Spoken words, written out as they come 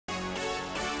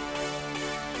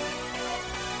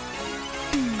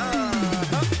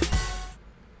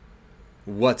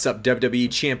What's up,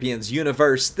 WWE Champions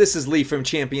Universe? This is Lee from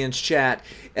Champions Chat,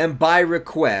 and by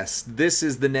request, this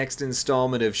is the next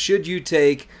installment of Should You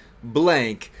Take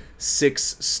Blank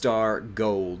 6-Star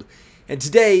Gold. And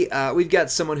today, we've got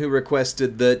someone who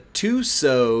requested the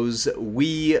Usos,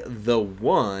 We the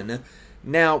One.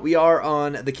 Now, we are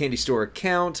on the Candy Store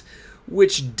account,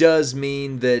 which does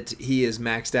mean that he is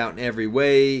maxed out in every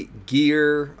way.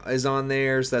 Gear is on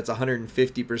there, so that's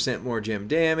 150% more gem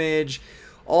damage.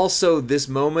 Also, this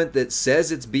moment that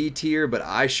says it's B tier, but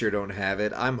I sure don't have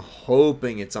it. I'm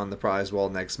hoping it's on the prize wall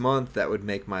next month. That would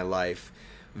make my life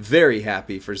very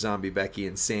happy for Zombie Becky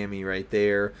and Sammy right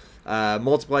there.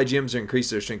 Multiply gems are increase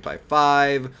their strength by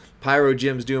 5. Pyro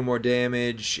gems do more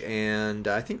damage, and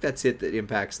I think that's it that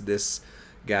impacts this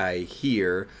guy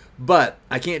here. But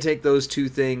I can't take those two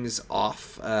things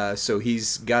off, so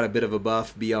he's got a bit of a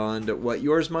buff beyond what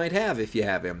yours might have if you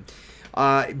have him.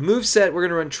 Moveset, we're going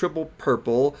to run triple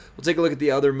purple. We'll take a look at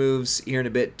the other moves here in a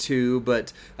bit too,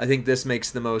 but I think this makes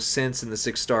the most sense in the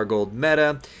 6-star gold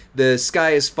meta. The Sky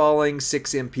is Falling,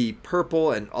 6 MP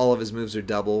purple, and all of his moves are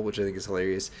double, which I think is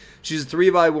hilarious. Choose a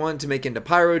 3x1 to make into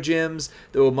Pyro Gems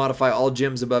that will modify all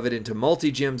gems above it into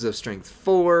multi-gems of strength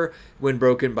 4 when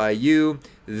broken by you.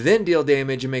 Then deal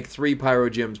damage and make 3 Pyro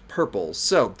Gems purple.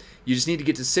 So, you just need to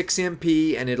get to 6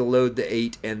 MP and it'll load the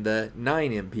 8 and the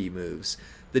 9 MP moves.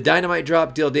 The Dynamite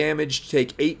Drop, deal damage,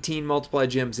 take 18 multiply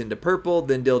gems into purple,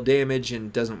 then deal damage, and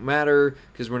it doesn't matter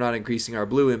because we're not increasing our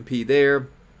blue MP there.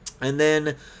 And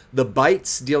then the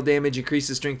Bites, deal damage, increase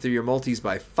the strength of your multis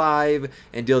by 5,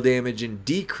 and deal damage and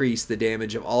decrease the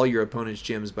damage of all your opponent's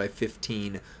gems by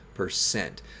 15%.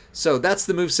 So that's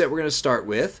the moveset we're going to start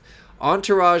with.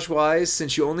 Entourage-wise,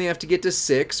 since you only have to get to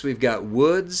 6, we've got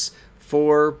Woods,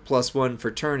 4 plus 1 for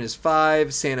turn is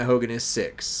 5. Santa Hogan is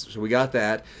 6. So we got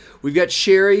that. We've got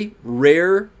Sherry,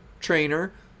 rare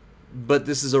trainer, but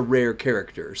this is a rare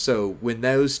character. So when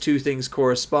those two things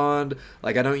correspond,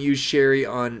 like I don't use Sherry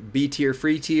on B tier,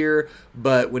 free tier,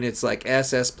 but when it's like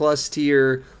SS plus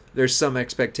tier, there's some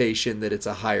expectation that it's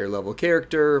a higher level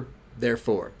character,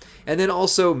 therefore. And then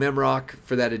also Memrock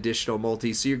for that additional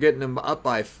multi. So you're getting them up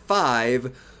by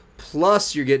 5,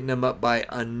 plus you're getting them up by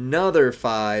another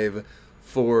 5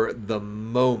 for the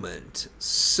moment.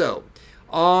 So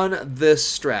on this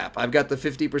strap, I've got the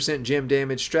 50% gem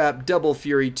damage strap, double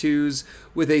Fury 2s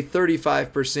with a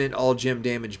 35% all gem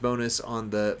damage bonus on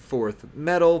the 4th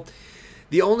metal.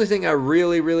 The only thing I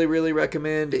really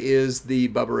recommend is the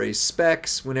Bubba Ray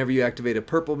specs. Whenever you activate a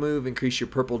purple move, increase your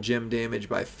purple gem damage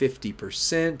by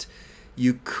 50%.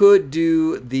 You could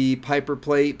do the Piper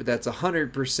Plate, but that's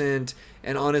 100%.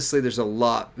 And honestly, there's a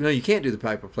lot. No, you can't do the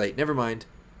Piper Plate. Never mind.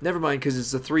 Never mind, because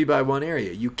it's a 3x1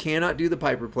 area. You cannot do the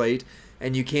Piper Plate,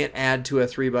 and you can't add to a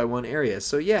 3x1 area.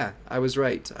 So yeah, I was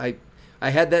right. I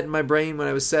had that in my brain when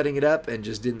I was setting it up and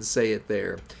just didn't say it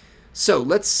there. So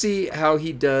let's see how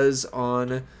he does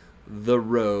on the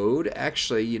road.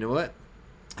 Actually, you know what?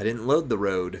 I didn't load the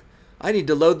road. I need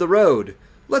to load the road.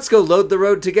 Let's go load the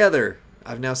road together.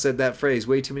 I've now said that phrase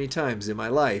way too many times in my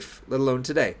life, let alone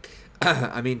today.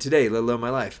 I mean today, let alone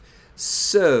my life.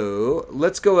 So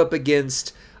let's go up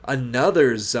against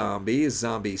another zombie,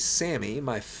 Zombie Sammy,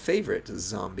 my favorite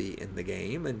zombie in the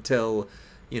game until,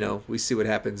 you know, we see what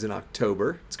happens in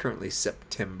October. It's currently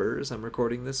September as I'm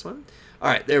recording this one. All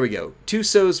right, there we go.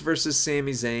 Usos versus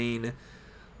Sami Zayn.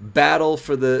 Battle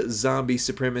for the zombie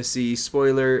supremacy.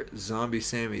 Spoiler, zombie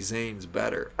Sami Zayn's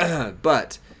better.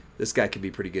 But this guy can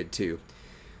be pretty good too.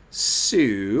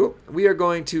 So, we are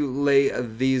going to lay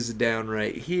these down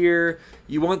right here.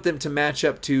 You want them to match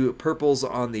up to purples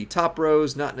on the top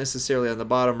rows, not necessarily on the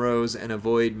bottom rows, and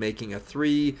avoid making a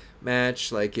 3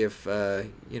 match, like if,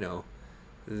 you know,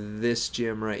 this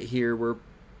gem right here,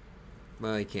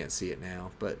 well, you can't see it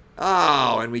now, but,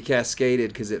 oh, and we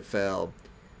cascaded because it fell.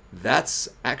 That's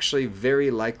actually very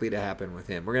likely to happen with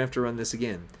him. We're going to have to run this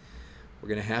again. We're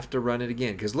going to have to run it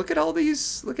again, because look at all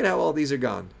these, look at how all these are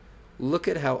gone. Look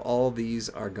at how all these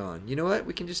are gone. You know what?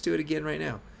 We can just do it again right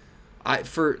now.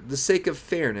 For the sake of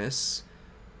fairness,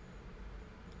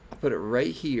 I'll put it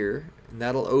right here, and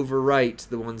that'll overwrite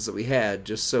the ones that we had,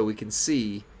 just so we can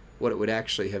see what it would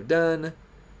actually have done.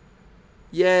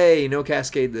 Yay! No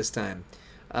cascade this time.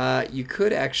 You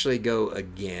could actually go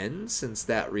again, since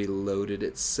that reloaded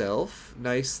itself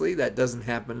nicely. That doesn't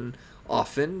happen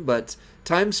often, but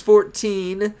times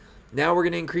 14... Now we're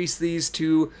going to increase these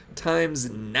to times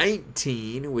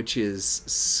 19, which is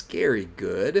scary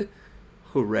good.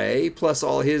 Hooray. Plus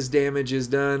all his damage is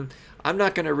done. I'm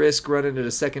not going to risk running it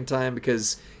a second time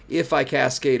because if I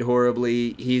cascade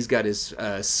horribly, he's got his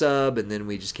sub, and then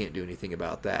we just can't do anything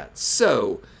about that.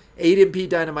 So 8 MP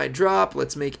Dynamite drop.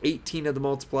 Let's make 18 of the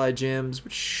multiply gems,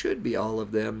 which should be all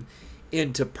of them,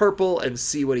 into purple and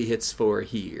see what he hits for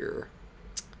here.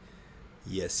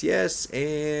 Yes, yes,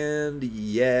 and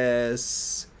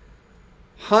yes.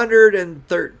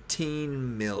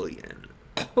 113 million.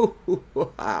 Oh,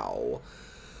 wow.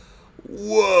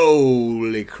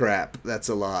 Holy crap. That's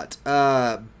a lot.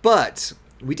 But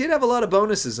we did have a lot of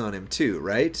bonuses on him too,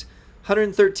 right?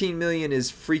 113 million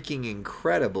is freaking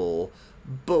incredible.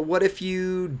 But what if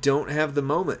you don't have the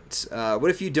moment?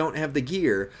 What if you don't have the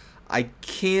gear? I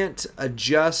can't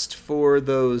adjust for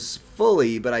those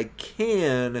fully, but I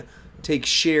can take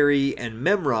Sherry and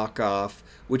Memrock off,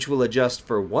 which will adjust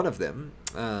for one of them,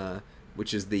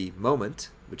 which is the moment,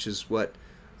 which is what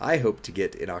I hope to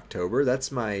get in October.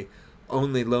 That's my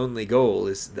only lonely goal,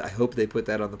 is I hope they put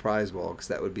that on the prize wall, because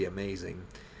that would be amazing.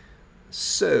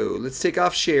 So let's take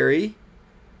off Sherry,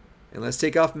 and let's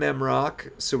take off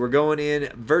Memrock. So we're going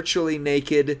in virtually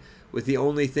naked, with the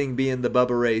only thing being the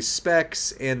Bubba Ray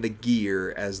specs and the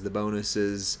gear as the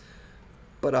bonuses.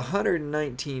 But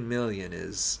 119 million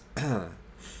is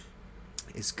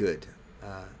is good.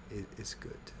 It's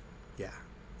good. Yeah.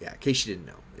 In case you didn't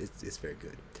know, it's very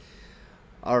good.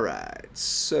 All right.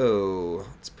 So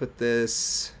let's put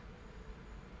this.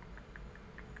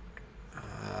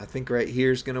 I think right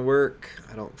here is gonna work.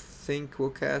 I don't think we'll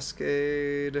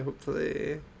cascade.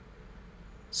 Hopefully.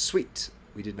 Sweet.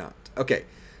 We did not. Okay.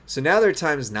 So now they're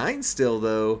times 9 still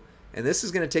though, and this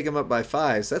is gonna take them up by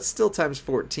 5. So that's still times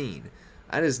 14.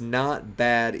 That is not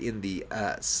bad in the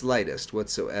slightest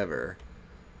whatsoever.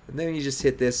 And then you just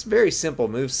hit this very simple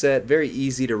moveset, very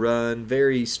easy to run,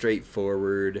 very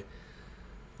straightforward.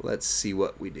 Let's see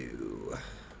what we do.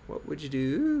 What would you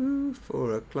do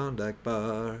for a Klondike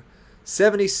bar?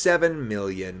 77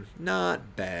 million.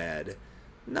 Not bad.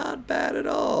 Not bad at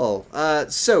all.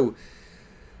 So,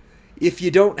 if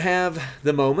you don't have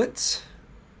the moment,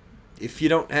 if you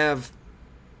don't have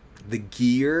the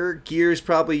gear's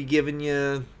probably giving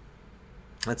you,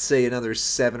 let's say, another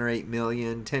 7 or 8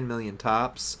 million, 10 million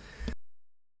tops.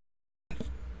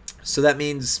 So that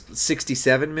means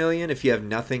 67 million if you have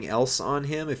nothing else on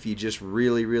him, if you just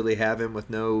really, really have him with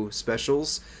no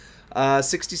specials.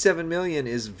 67 million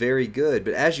is very good,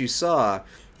 but as you saw,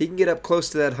 he can get up close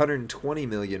to that 120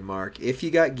 million mark if you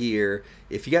got gear,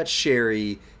 if you got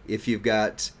Sherry, if you've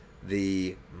got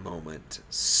the moment.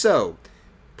 So,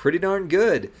 pretty darn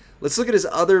good. Let's look at his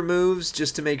other moves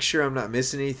just to make sure I'm not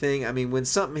missing anything. I mean, when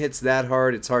something hits that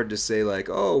hard, it's hard to say like,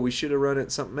 oh, we should have run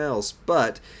it something else.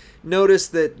 But notice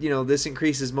that, you know, this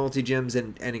increases multi-gems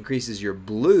and increases your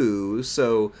blue.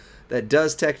 So that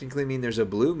does technically mean there's a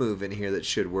blue move in here that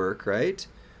should work, right?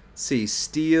 Let's see,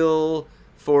 steal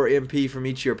 4 MP from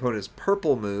each of your opponent's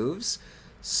purple moves.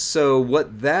 So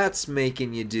what that's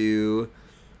making you do,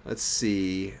 let's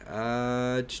see.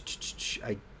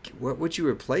 What would you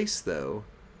replace though?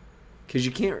 Because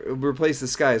you can't replace the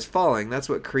sky is falling. That's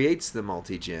what creates the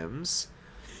multi-gems.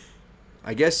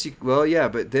 I guess you, well, yeah,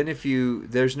 but then if you,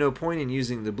 there's no point in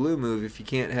using the blue move if you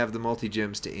can't have the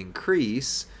multi-gems to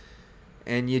increase.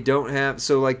 And you don't have,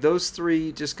 so like those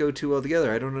 3 just go too well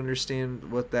together. I don't understand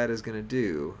what that is going to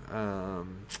do.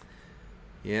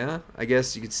 Yeah, I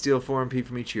guess you could steal 4 MP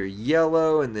from each of your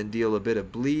yellow and then deal a bit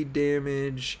of bleed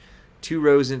damage. 2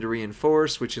 rows into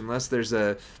reinforce, which unless there's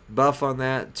a buff on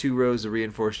that, 2 rows of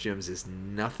reinforced gems is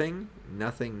nothing.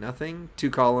 Nothing. 2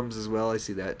 columns as well, I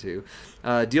see that too.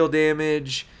 Deal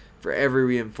damage for every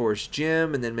reinforced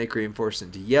gem and then make reinforce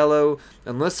into yellow.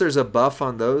 Unless there's a buff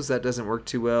on those, that doesn't work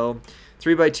too well.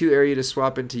 3x2 area to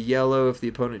swap into yellow. If the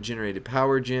opponent generated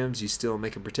power gems, you still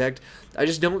make them protect. I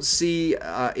just don't see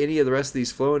any of the rest of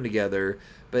these flowing together.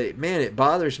 But man, it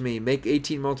bothers me. Make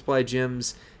 18 multiply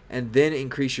gems and then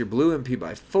increase your blue MP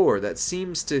by 4. That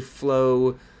seems to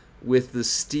flow with the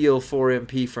steal 4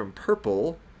 MP from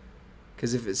purple.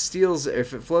 Because if it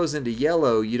flows into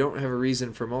yellow, you don't have a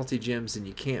reason for multi-gems and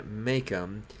you can't make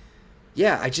them.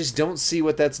 Yeah, I just don't see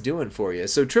what that's doing for you.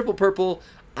 So triple purple,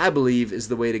 I believe, is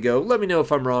the way to go. Let me know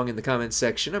if I'm wrong in the comments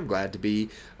section. I'm glad to be.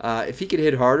 If he could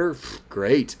hit harder,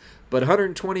 great. But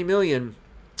 120 million...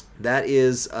 that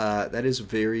is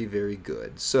very, very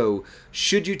good. So,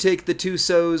 should you take the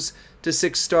Usos to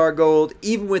 6-star gold,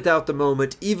 even without the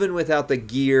moment, even without the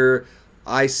gear?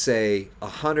 I say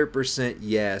 100%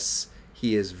 yes.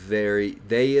 He is very,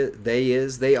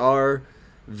 they are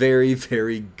very,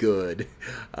 very good.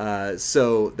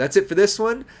 So, that's it for this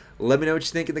one. Let me know what you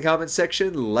think in the comments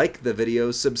section. Like the video,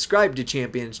 subscribe to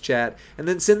Champions Chat, and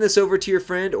then send this over to your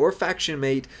friend or faction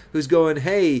mate who's going,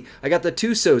 hey, I got the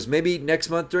Usos. Maybe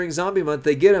next month during Zombie Month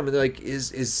they get them, and they're like,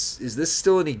 is this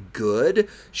still any good?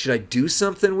 Should I do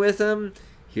something with them?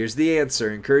 Here's the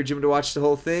answer. Encourage him to watch the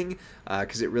whole thing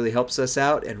because it really helps us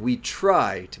out, and we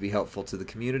try to be helpful to the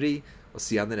community. We'll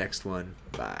see you on the next one.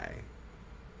 Bye.